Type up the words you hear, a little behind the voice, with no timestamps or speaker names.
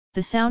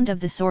The sound of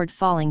the sword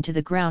falling to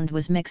the ground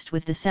was mixed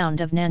with the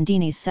sound of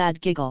Nandini's sad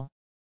giggle.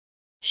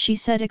 She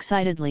said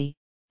excitedly,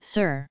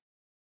 "Sir!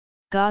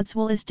 God's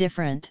will is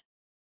different.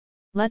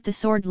 Let the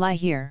sword lie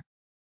here.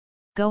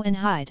 Go and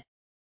hide,"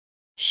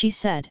 she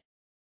said.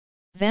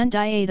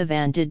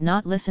 Vandiyathevan did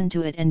not listen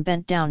to it and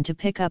bent down to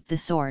pick up the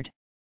sword.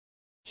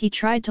 He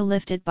tried to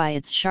lift it by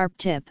its sharp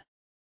tip.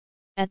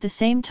 At the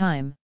same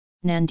time,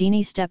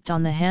 Nandini stepped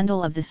on the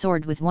handle of the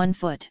sword with one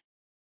foot.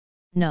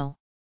 No!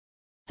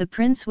 The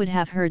prince would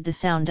have heard the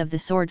sound of the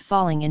sword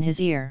falling in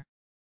his ear.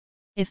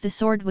 If the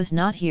sword was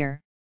not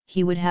here,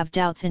 he would have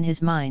doubts in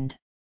his mind.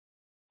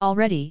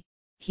 Already,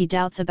 he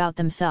doubts about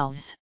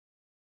themselves.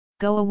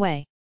 Go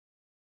away.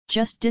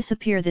 Just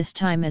disappear this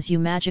time as you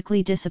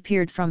magically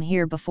disappeared from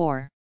here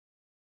before,"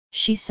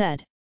 she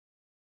said.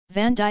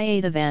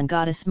 Vandiyathevan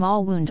got a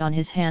small wound on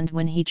his hand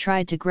when he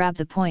tried to grab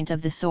the point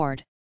of the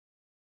sword.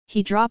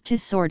 He dropped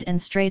his sword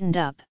and straightened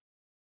up.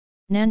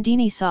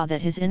 Nandini saw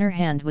that his inner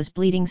hand was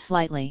bleeding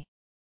slightly.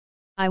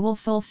 "I will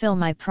fulfill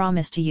my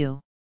promise to you.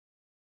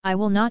 I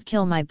will not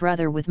kill my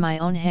brother with my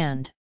own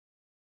hand.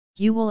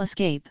 You will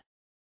escape.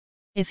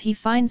 If he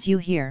finds you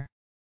here,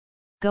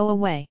 go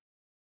away.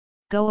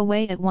 Go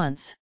away at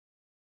once,"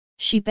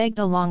 she begged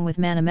along with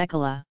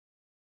Manamekala.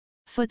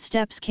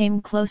 Footsteps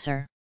came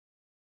closer.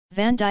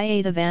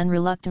 Vandiyathevan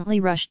reluctantly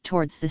rushed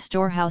towards the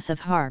storehouse of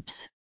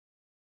harps.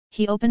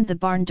 He opened the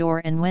barn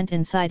door and went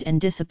inside and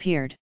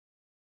disappeared.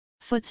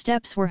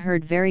 Footsteps were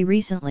heard very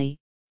recently,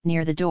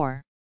 near the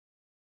door.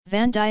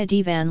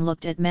 Vandiyathevan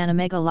looked at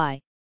Manamekalai,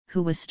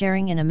 who was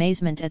staring in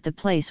amazement at the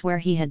place where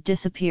he had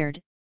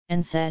disappeared,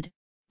 and said,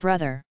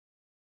 "Brother!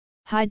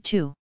 Hide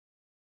too!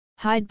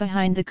 Hide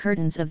behind the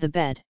curtains of the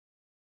bed.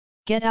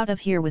 Get out of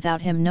here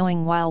without him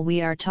knowing while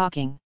we are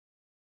talking,"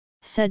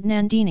 said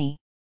Nandini.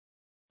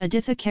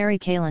 Aditha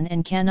Karikalan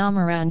and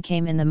Kanamaran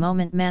came in the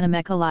moment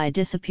Manamekalai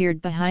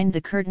disappeared behind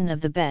the curtain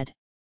of the bed.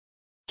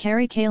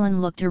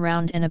 Karikalan looked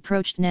around and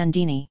approached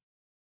Nandini.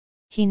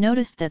 He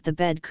noticed that the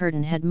bed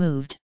curtain had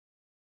moved.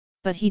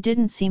 But he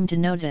didn't seem to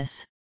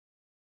notice.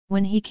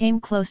 When he came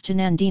close to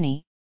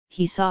Nandini,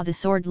 he saw the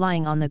sword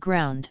lying on the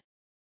ground.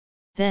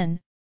 Then,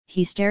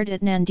 he stared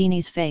at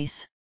Nandini's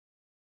face.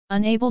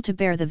 Unable to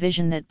bear the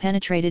vision that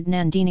penetrated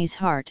Nandini's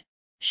heart,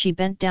 she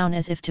bent down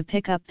as if to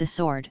pick up the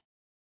sword.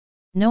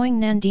 Knowing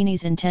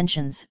Nandini's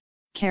intentions,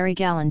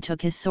 Karikalan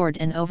took his sword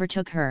and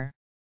overtook her.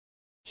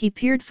 He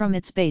peered from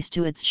its base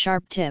to its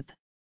sharp tip.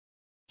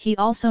 He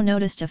also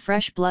noticed a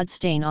fresh blood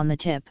stain on the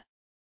tip.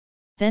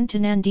 Then to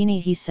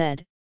Nandini he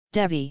said,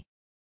 "Devi!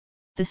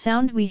 The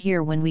sound we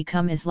hear when we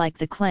come is like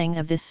the clang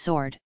of this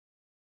sword.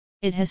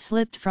 It has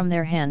slipped from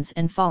their hands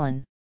and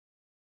fallen.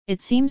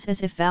 It seems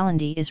as if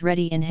Valandi is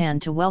ready in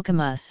hand to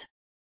welcome us.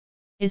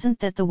 Isn't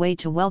that the way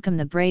to welcome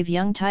the brave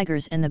young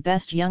tigers and the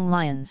best young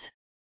lions?"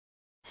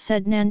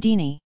 said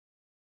Nandini.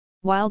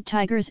 "Wild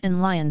tigers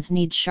and lions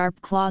need sharp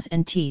claws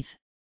and teeth.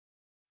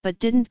 But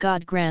didn't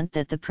God grant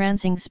that the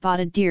prancing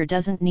spotted deer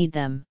doesn't need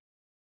them?"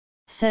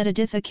 said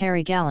Aditha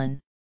Karikalan.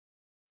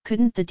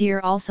 "Couldn't the deer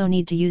also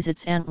need to use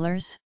its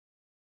antlers?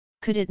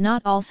 Could it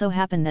not also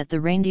happen that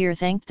the reindeer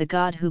thanked the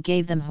god who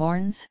gave them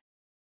horns?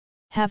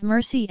 Have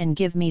mercy and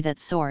give me that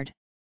sword,"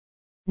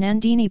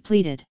 Nandini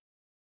pleaded.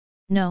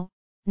 "No,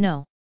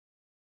 no.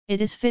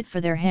 It is fit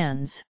for their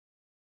hands.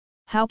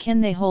 How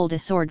can they hold a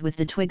sword with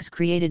the twigs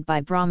created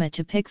by Brahma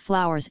to pick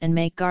flowers and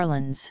make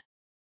garlands?"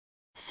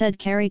 said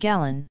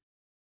Karikalan.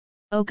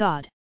 "Oh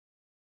God!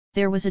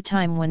 There was a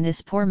time when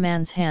this poor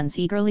man's hands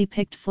eagerly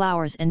picked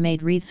flowers and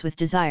made wreaths with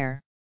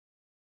desire.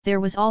 There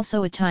was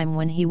also a time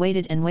when he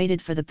waited and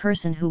waited for the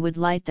person who would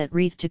light that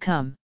wreath to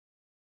come.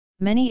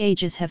 Many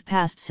ages have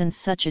passed since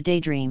such a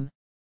daydream.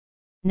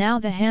 Now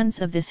the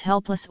hands of this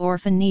helpless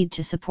orphan need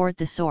to support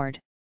the sword.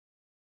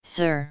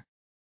 Sir!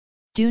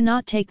 Do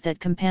not take that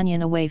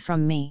companion away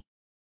from me,"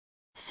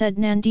 said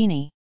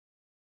Nandini.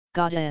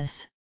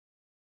 "Goddess!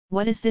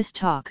 What is this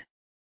talk?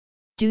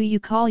 Do you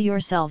call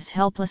yourselves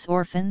helpless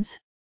orphans?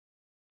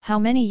 How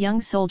many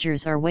young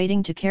soldiers are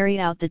waiting to carry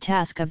out the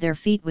task of their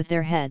feet with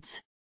their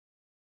heads?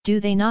 Do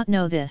they not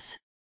know this?"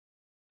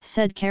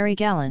 said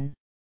Karikalan.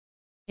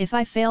 "If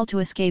I fail to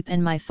escape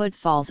and my foot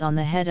falls on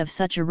the head of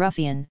such a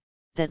ruffian,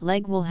 that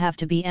leg will have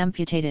to be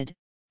amputated,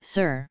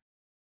 sir.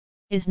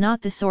 Is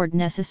not the sword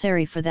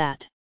necessary for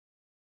that?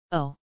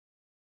 Oh!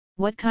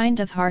 What kind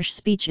of harsh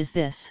speech is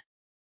this?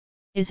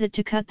 Is it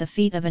to cut the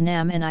feet of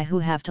Anam and I who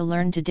have to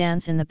learn to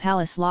dance in the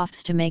palace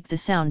lofts to make the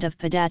sound of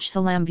Padach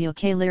Salambu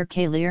Kalir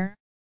Kalir?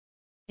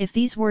 If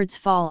these words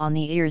fall on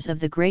the ears of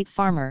the great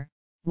farmer,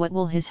 what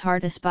will his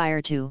heart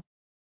aspire to?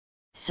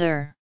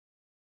 Sir!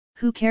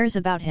 Who cares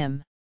about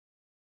him?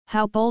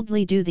 How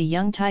boldly do the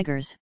young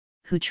tigers,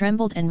 who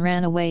trembled and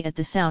ran away at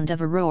the sound of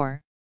a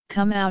roar,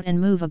 come out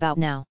and move about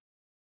now?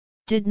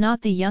 Did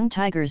not the young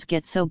tigers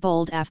get so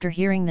bold after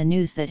hearing the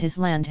news that his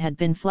land had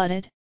been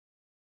flooded?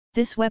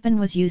 This weapon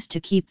was used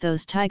to keep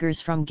those tigers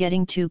from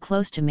getting too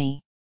close to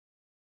me.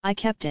 I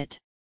kept it.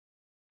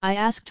 I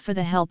asked for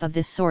the help of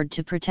this sword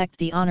to protect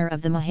the honor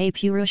of the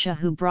Mahapurusha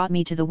who brought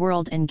me to the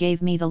world and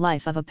gave me the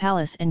life of a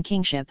palace and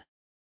kingship.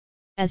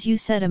 As you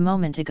said a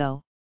moment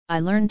ago, I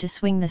learned to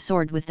swing the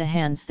sword with the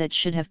hands that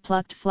should have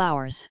plucked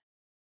flowers.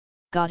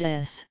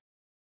 Goddess!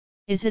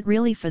 Is it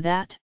really for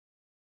that?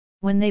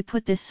 When they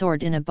put this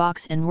sword in a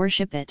box and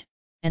worship it,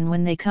 and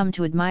when they come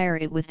to admire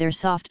it with their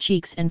soft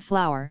cheeks and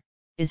flower,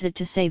 is it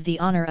to save the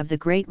honor of the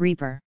great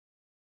reaper?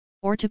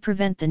 Or to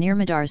prevent the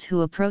Nirmadars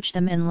who approach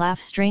them and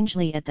laugh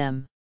strangely at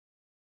them?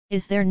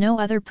 Is there no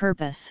other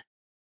purpose?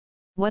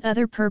 What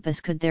other purpose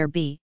could there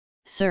be,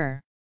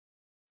 sir?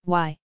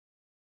 Why?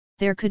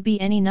 There could be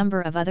any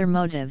number of other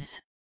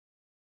motives.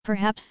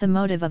 Perhaps the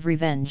motive of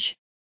revenge.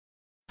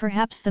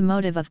 Perhaps the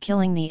motive of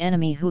killing the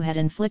enemy who had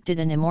inflicted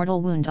an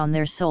immortal wound on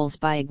their souls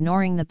by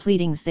ignoring the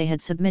pleadings they had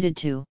submitted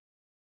to.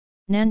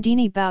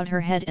 Nandini bowed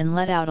her head and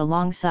let out a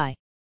long sigh.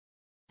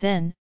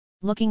 Then,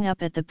 looking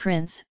up at the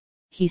prince,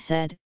 he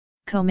said,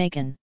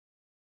 Komakan.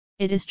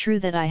 It is true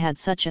that I had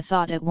such a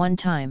thought at one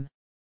time.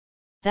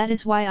 That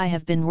is why I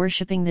have been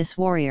worshipping this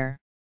warrior.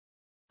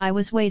 I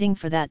was waiting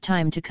for that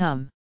time to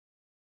come.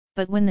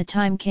 But when the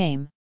time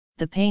came,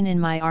 the pain in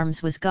my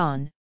arms was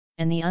gone,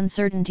 and the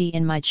uncertainty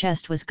in my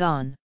chest was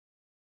gone.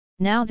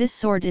 Now this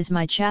sword is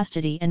my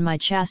chastity and my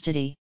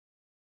chastity.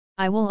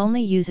 I will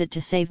only use it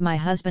to save my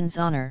husband's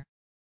honor.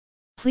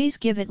 Please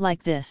give it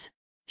like this,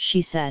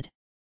 she said.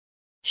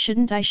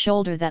 Shouldn't I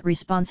shoulder that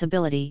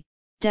responsibility,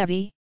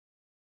 Devi?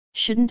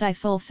 Shouldn't I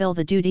fulfill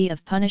the duty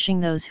of punishing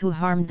those who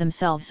harmed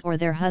themselves or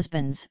their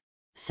husbands,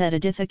 said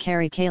Aditha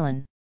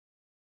Karikalan.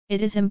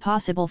 It is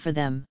impossible for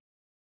them.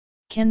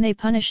 Can they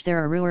punish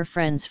their Arur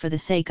friends for the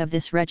sake of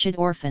this wretched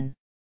orphan?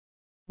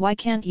 Why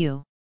can't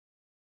you?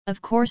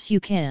 Of course you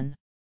can.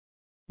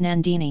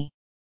 Nandini.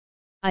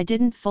 I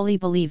didn't fully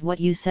believe what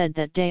you said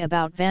that day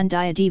about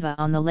Vandiyadeva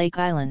on the lake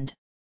island.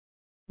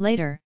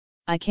 Later,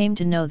 I came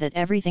to know that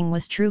everything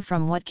was true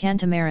from what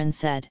Kantamaran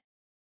said.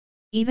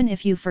 Even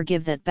if you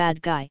forgive that bad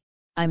guy,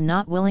 I'm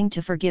not willing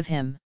to forgive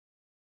him.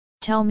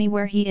 Tell me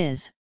where he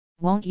is,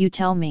 won't you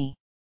tell me?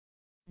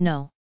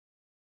 No.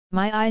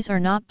 My eyes are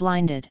not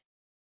blinded.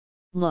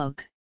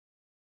 Look.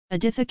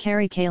 Aditha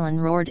Karikalan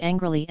roared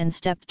angrily and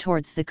stepped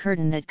towards the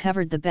curtain that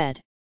covered the bed.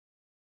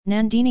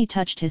 Nandini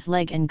touched his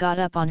leg and got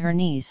up on her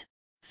knees,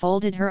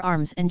 folded her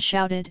arms and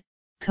shouted,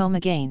 Come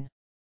again.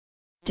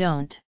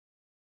 Don't.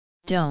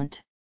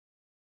 Don't.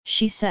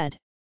 She said.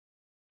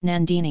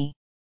 Nandini.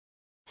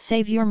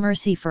 Save your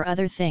mercy for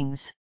other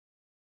things.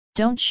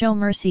 Don't show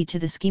mercy to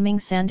the scheming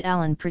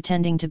Sandalan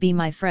pretending to be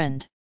my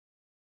friend.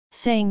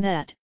 Saying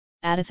that,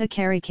 Aditha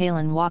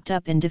Karikalan walked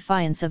up in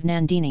defiance of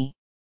Nandini.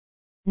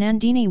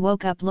 Nandini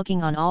woke up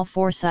looking on all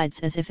four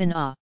sides as if in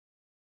awe.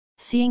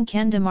 Seeing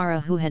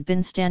Kandamara who had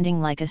been standing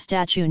like a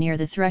statue near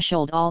the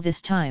threshold all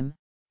this time,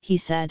 he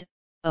said,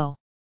 Oh!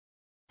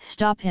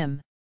 Stop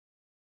him!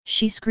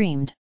 She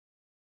screamed.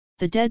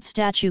 The dead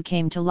statue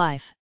came to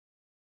life.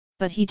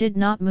 But he did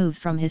not move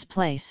from his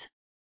place.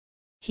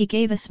 He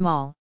gave a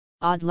small,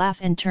 odd laugh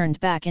and turned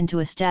back into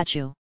a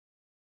statue.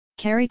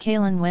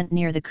 Karikalan went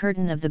near the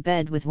curtain of the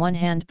bed with one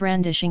hand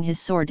brandishing his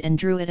sword and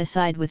drew it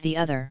aside with the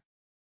other.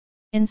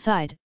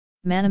 Inside,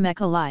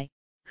 Manamekalai,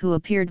 who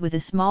appeared with a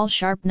small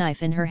sharp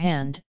knife in her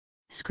hand,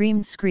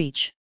 screamed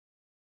screech.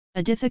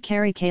 Aditha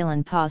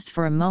Karikalan paused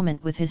for a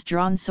moment with his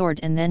drawn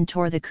sword and then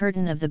tore the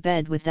curtain of the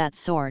bed with that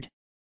sword.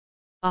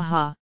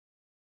 Aha!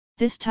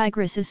 This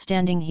tigress is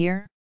standing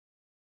here?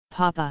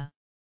 Papa!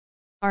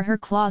 Are her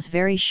claws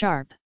very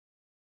sharp?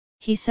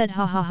 He said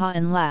ha ha ha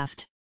and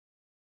laughed.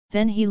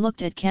 Then he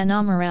looked at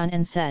Kanamaran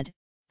and said,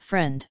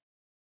 Friend!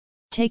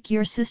 Take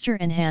your sister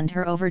and hand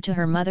her over to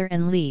her mother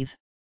and leave.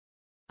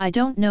 I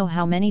don't know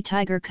how many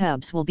tiger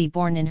cubs will be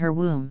born in her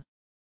womb.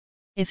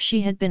 If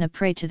she had been a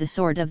prey to the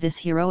sword of this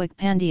heroic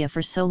Pandya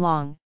for so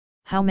long,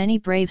 how many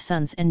brave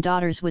sons and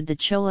daughters would the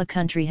Chola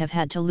country have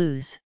had to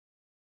lose?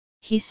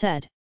 He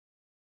said.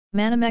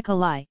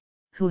 Manamekalai,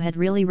 who had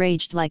really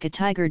raged like a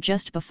tiger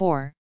just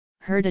before,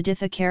 heard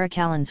Aditha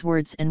Karikalan's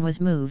words and was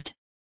moved.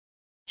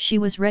 She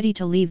was ready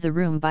to leave the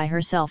room by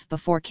herself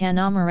before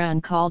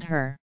Kanamaran called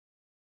her.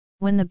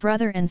 When the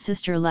brother and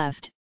sister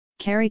left,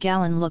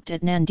 Karikalan looked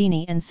at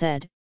Nandini and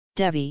said,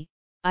 Devi,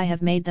 I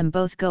have made them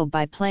both go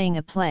by playing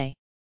a play.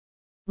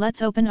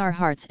 Let's open our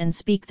hearts and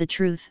speak the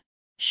truth,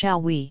 shall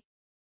we?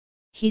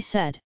 He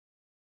said.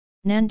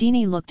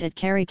 Nandini looked at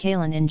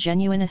Karikalan in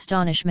genuine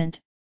astonishment.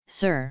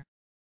 Sir!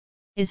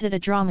 Is it a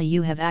drama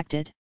you have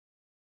acted?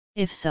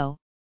 If so,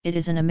 it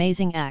is an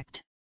amazing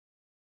act.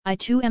 I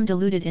too am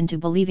deluded into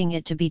believing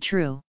it to be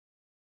true.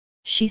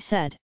 She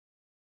said.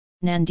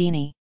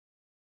 Nandini!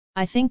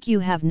 I think you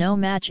have no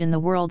match in the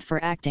world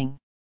for acting.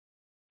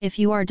 If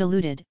you are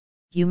deluded,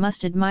 you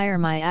must admire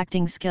my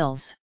acting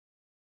skills.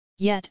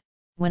 Yet,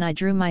 when I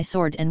drew my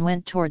sword and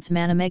went towards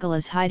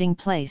Manamegala's hiding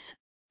place,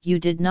 you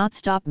did not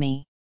stop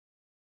me.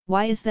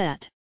 Why is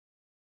that?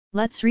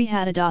 Let's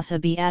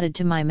Srihadadasa be added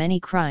to my many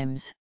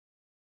crimes.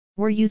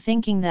 Were you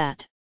thinking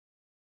that?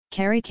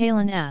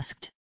 Karikalan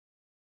asked.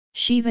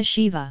 Shiva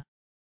Shiva!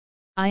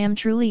 I am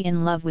truly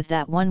in love with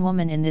that one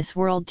woman in this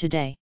world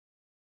today.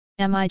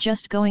 Am I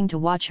just going to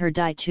watch her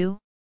die too?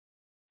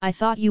 I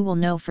thought you will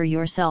know for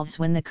yourselves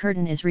when the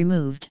curtain is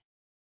removed.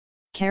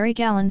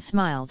 Karikalan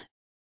smiled.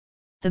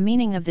 The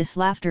meaning of this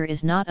laughter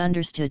is not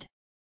understood,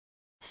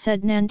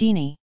 said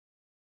Nandini.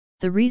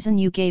 The reason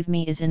you gave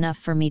me is enough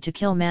for me to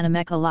kill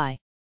Manamekalai,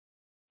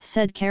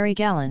 said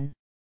Karigalan.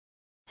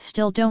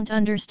 Still don't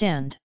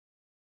understand.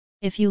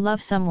 If you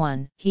love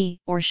someone, he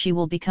or she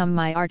will become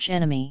my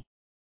arch-enemy.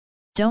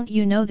 Don't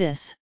you know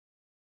this?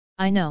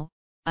 I know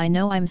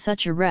I'm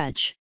such a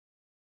wretch.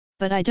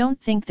 But I don't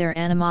think their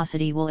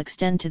animosity will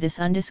extend to this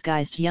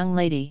undisguised young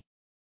lady.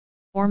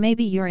 Or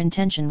maybe your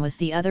intention was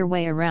the other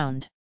way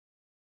around.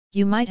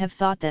 You might have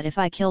thought that if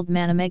I killed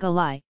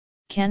Manamekalai,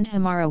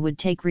 Kandhamara would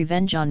take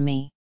revenge on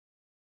me.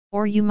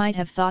 Or you might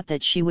have thought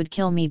that she would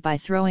kill me by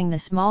throwing the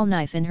small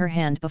knife in her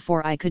hand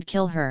before I could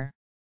kill her.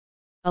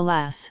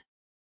 Alas!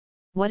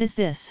 What is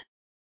this?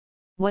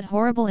 What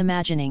horrible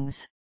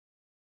imaginings!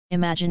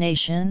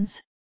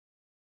 Imaginations?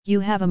 You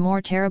have a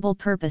more terrible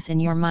purpose in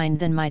your mind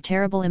than my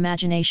terrible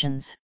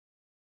imaginations.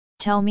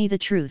 Tell me the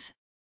truth.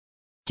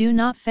 Do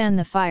not fan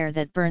the fire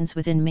that burns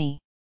within me.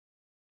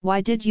 Why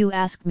did you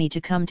ask me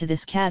to come to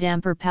this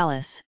Kadampur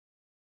palace?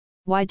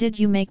 Why did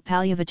you make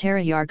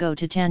Palyavatarayar go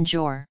to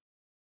Tanjore?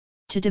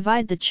 To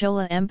divide the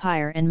Chola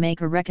Empire and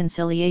make a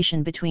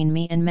reconciliation between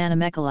me and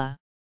Manamekala.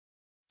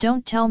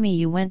 Don't tell me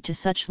you went to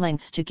such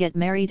lengths to get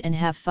married and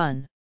have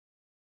fun.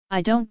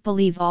 I don't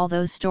believe all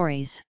those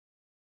stories.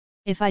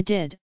 If I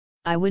did,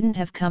 I wouldn't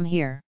have come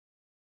here.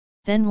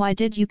 Then why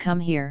did you come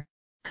here,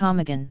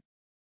 Kamagan?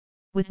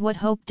 With what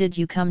hope did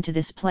you come to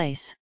this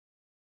place?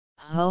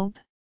 Hope?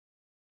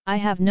 I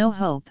have no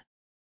hope.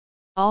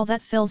 All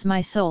that fills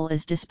my soul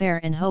is despair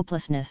and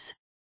hopelessness.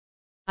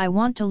 I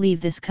want to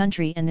leave this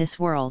country and this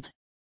world.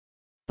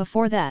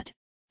 Before that,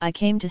 I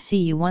came to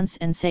see you once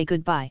and say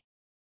goodbye.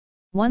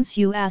 Once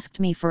you asked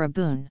me for a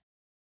boon.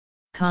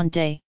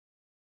 Kande.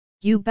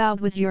 You bowed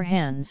with your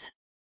hands.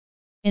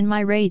 In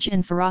my rage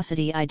and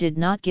ferocity I did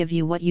not give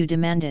you what you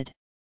demanded.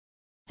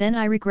 Then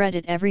I regret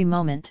it every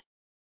moment.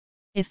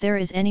 If there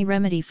is any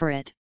remedy for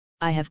it,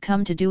 I have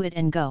come to do it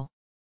and go.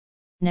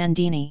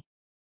 Nandini.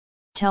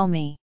 Tell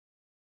me.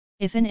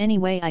 If in any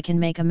way I can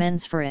make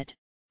amends for it,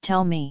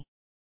 tell me.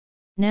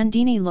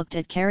 Nandini looked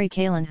at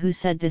Karikalan, who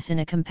said this in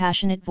a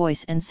compassionate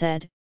voice, and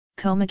said,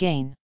 Come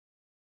again.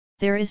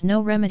 There is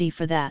no remedy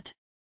for that.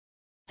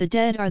 The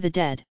dead are the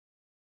dead.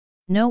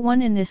 No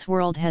one in this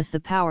world has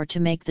the power to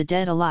make the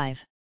dead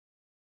alive.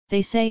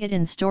 They say it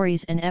in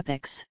stories and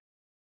epics.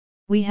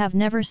 We have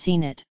never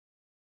seen it.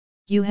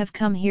 You have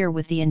come here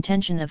with the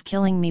intention of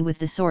killing me with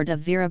the sword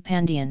of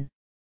Veerapandiyan.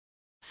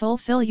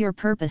 Fulfill your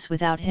purpose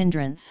without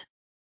hindrance.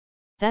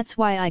 That's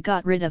why I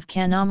got rid of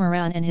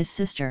Kanamaran and his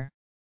sister.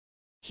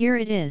 Here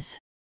it is.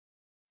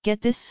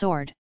 Get this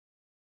sword.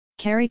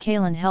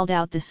 Karikalan held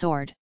out the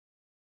sword.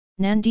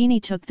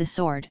 Nandini took the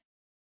sword.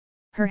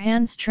 Her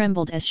hands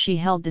trembled as she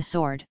held the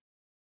sword.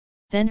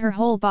 Then her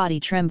whole body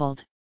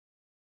trembled.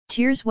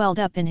 Tears welled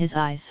up in his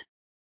eyes.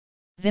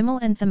 Vimal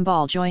and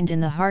Thambal joined in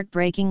the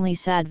heartbreakingly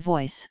sad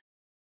voice.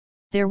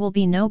 There will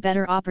be no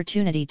better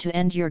opportunity to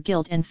end your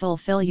guilt and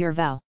fulfill your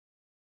vow.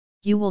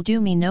 You will do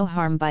me no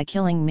harm by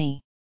killing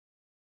me.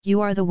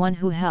 You are the one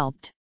who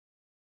helped.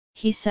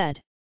 He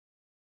said.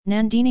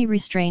 Nandini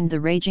restrained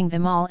the raging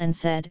Vimal and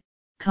said,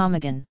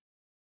 Kamagan.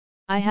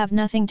 I have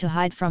nothing to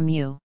hide from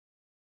you.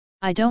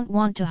 I don't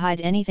want to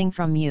hide anything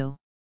from you.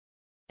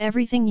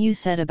 Everything you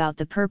said about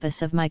the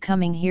purpose of my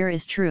coming here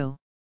is true.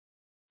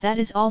 That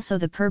is also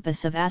the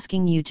purpose of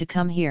asking you to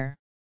come here.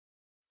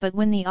 But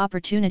when the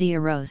opportunity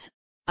arose,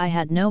 I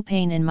had no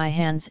pain in my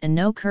hands and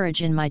no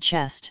courage in my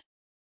chest.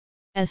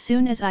 As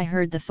soon as I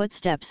heard the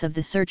footsteps of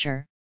the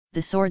searcher,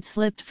 the sword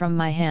slipped from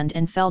my hand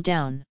and fell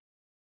down.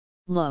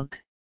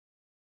 Look.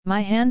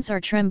 My hands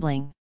are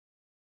trembling.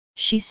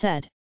 She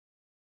said.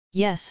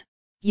 Yes,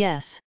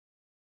 yes.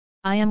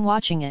 I am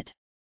watching it.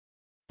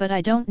 But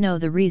I don't know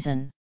the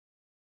reason.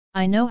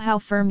 I know how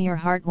firm your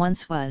heart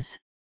once was.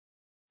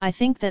 I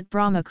think that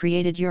Brahma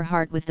created your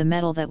heart with the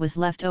metal that was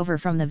left over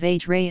from the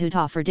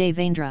Vajrahuta for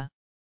Devendra.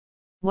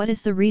 What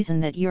is the reason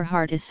that your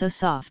heart is so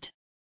soft?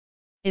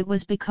 It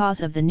was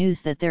because of the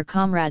news that their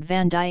comrade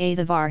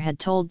Vandiyathevar had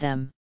told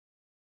them.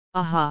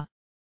 Aha!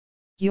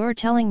 You're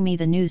telling me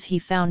the news he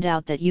found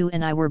out that you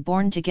and I were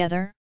born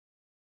together?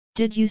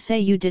 Did you say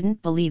you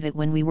didn't believe it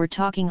when we were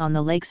talking on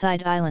the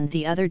lakeside island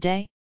the other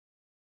day?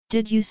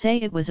 Did you say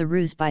it was a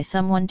ruse by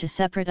someone to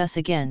separate us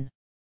again?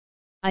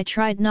 I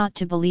tried not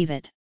to believe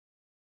it.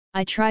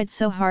 I tried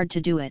so hard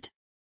to do it.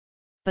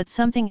 But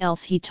something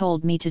else he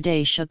told me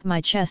today shook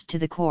my chest to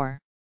the core.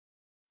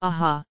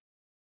 Aha!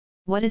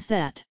 What is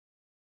that?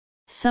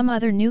 Some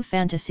other new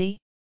fantasy?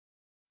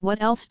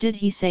 What else did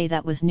he say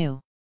that was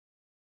new?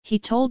 He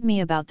told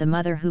me about the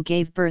mother who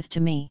gave birth to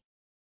me.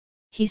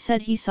 He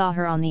said he saw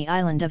her on the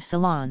island of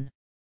Ceylon.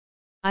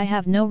 I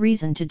have no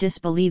reason to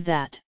disbelieve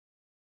that.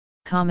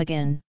 Come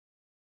again.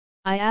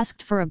 I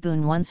asked for a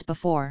boon once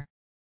before.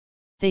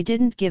 They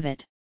didn't give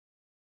it.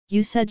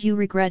 You said you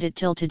regret it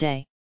till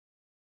today.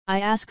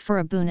 I ask for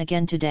a boon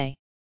again today.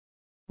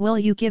 Will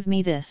you give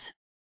me this?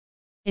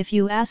 If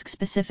you ask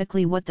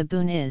specifically what the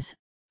boon is,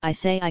 I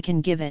say I can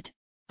give it,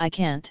 I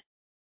can't.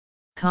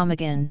 Come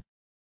again.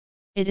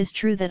 It is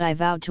true that I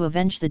vowed to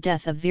avenge the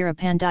death of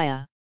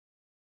Veerapandiya.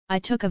 I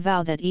took a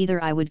vow that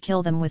either I would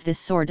kill them with this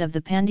sword of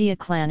the Pandya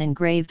clan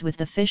engraved with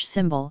the fish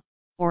symbol,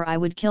 or I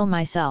would kill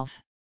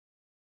myself.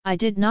 I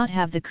did not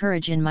have the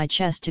courage in my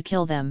chest to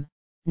kill them,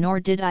 nor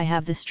did I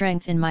have the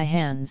strength in my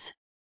hands.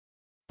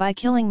 By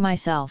killing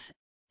myself,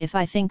 if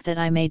I think that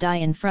I may die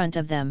in front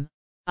of them,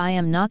 I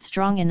am not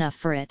strong enough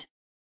for it.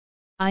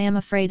 I am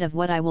afraid of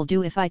what I will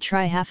do if I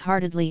try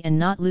half-heartedly and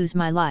not lose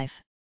my life.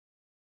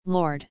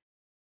 Lord,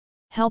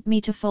 help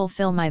me to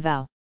fulfill my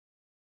vow.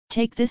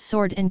 Take this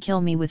sword and kill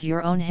me with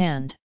your own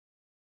hand.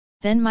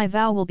 Then my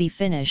vow will be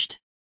finished.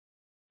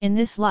 In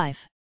this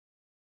life.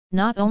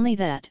 Not only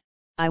that,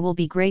 I will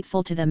be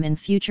grateful to them in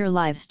future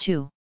lives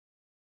too.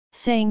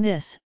 Saying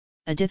this,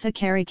 Aditha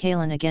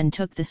Karikalan again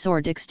took the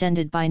sword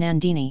extended by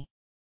Nandini.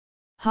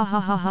 Ha ha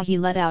ha ha, he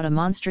let out a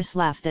monstrous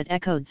laugh that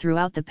echoed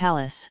throughout the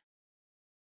palace.